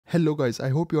Hello guys, I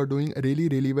hope you are doing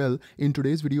really well. In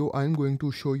today's video, I am going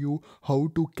to show you how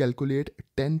to calculate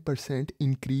 10%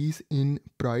 increase in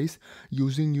price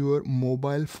using your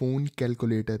mobile phone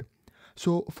calculator.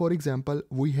 So for example,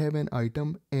 we have an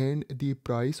item and the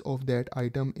price of that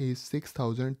item is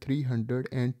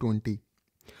 6,320.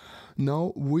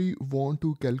 Now we want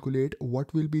to calculate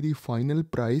what will be the final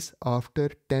price after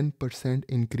 10%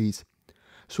 increase.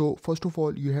 So first of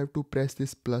all, you have to press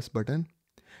this plus button,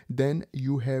 then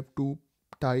you have to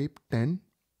type 10,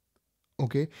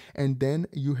 okay, and then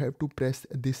you have to press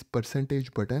this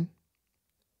percentage button,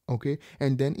 okay,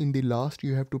 and then in the last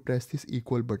you have to press this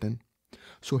equal button.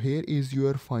 So here is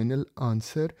your final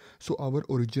answer. So our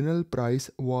original price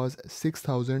was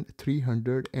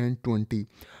 6,320,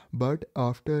 but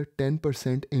after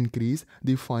 10% increase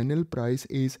the final price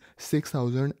is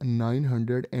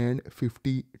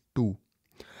 6,952.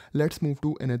 Let's move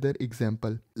to another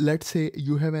example. Let's say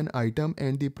you have an item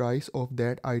and the price of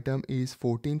that item is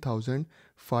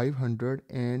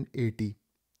 14,580.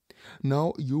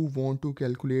 Now you want to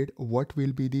calculate what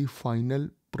will be the final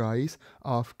price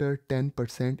after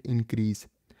 10% increase.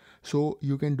 So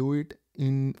you can do it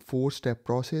in 4-step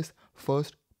process.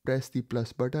 First, press the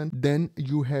plus button. Then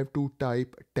you have to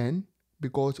type 10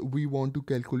 because we want to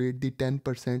calculate the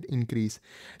 10% increase.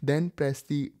 Then press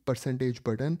the percentage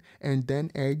button and then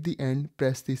at the end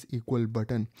press this equal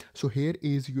button. So here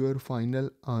is your final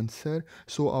answer.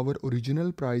 So our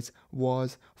original price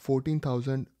was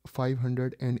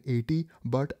 14,580,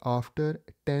 but after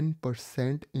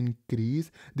 10%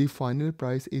 increase the final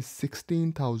price is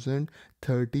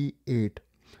 16,038.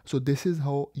 So this is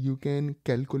how you can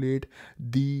calculate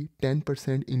the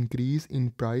 10% increase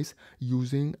in price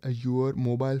using your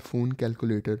mobile phone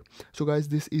calculator. So guys,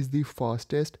 this is the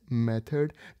fastest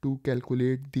method to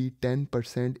calculate the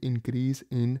 10% increase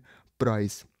in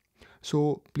price.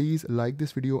 So please like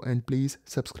this video and please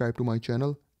subscribe to my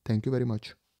channel. Thank you very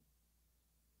much.